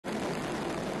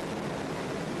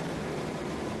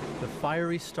The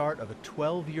fiery start of a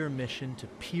 12-year mission to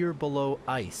peer below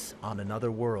ice on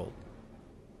another world.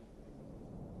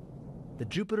 The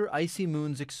Jupiter Icy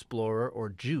Moons Explorer, or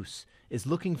JUICE, is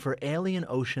looking for alien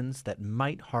oceans that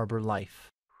might harbor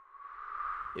life.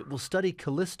 It will study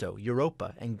Callisto,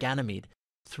 Europa, and Ganymede,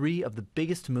 three of the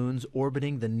biggest moons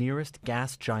orbiting the nearest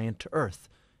gas giant to Earth,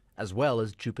 as well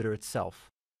as Jupiter itself.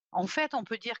 We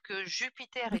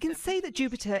can say that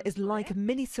Jupiter is like a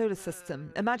mini solar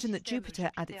system. Imagine that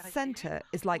Jupiter at its center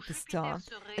is like the star,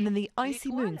 and then the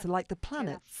icy moons are like the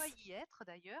planets.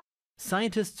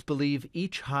 Scientists believe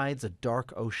each hides a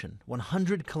dark ocean,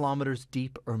 100 kilometers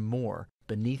deep or more,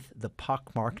 beneath the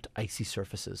pockmarked icy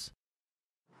surfaces.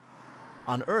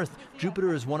 On Earth,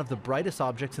 Jupiter is one of the brightest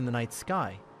objects in the night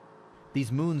sky.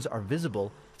 These moons are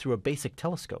visible through a basic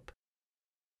telescope.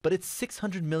 But it's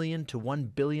 600 million to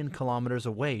 1 billion kilometers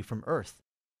away from Earth,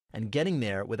 and getting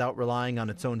there without relying on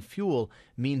its own fuel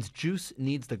means JUICE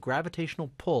needs the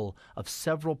gravitational pull of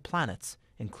several planets,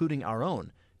 including our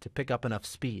own, to pick up enough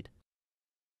speed.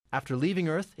 After leaving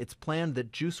Earth, it's planned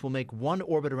that JUICE will make one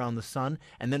orbit around the Sun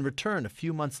and then return a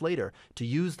few months later to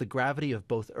use the gravity of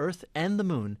both Earth and the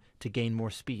Moon to gain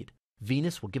more speed.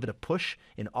 Venus will give it a push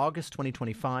in August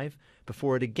 2025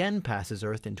 before it again passes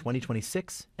Earth in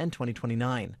 2026 and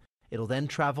 2029. It'll then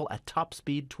travel at top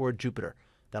speed toward Jupiter.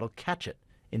 That'll catch it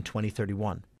in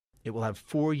 2031. It will have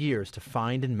 4 years to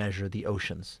find and measure the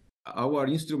oceans. Our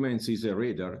instruments is a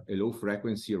radar, a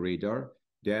low-frequency radar,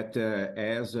 that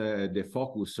has the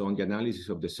focus on the analysis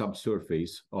of the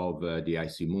subsurface of the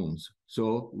icy moons.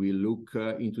 So we look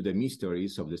into the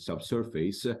mysteries of the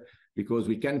subsurface because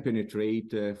we can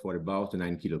penetrate for about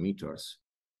 9 kilometers.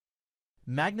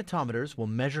 Magnetometers will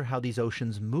measure how these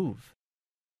oceans move.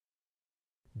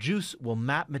 JUICE will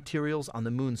map materials on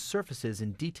the moon's surfaces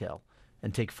in detail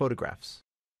and take photographs.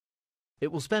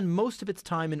 It will spend most of its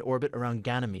time in orbit around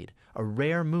Ganymede, a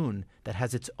rare moon that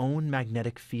has its own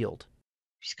magnetic field.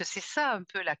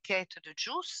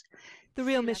 The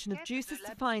real mission of JUICE is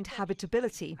to find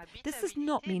habitability. This does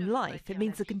not mean life, it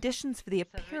means the conditions for the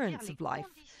appearance of life.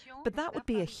 But that would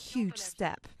be a huge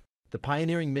step. The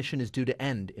pioneering mission is due to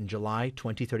end in July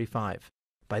 2035.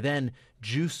 By then,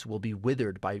 JUICE will be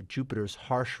withered by Jupiter's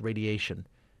harsh radiation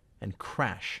and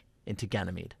crash into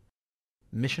Ganymede.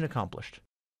 Mission accomplished.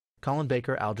 Colin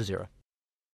Baker, Al Jazeera.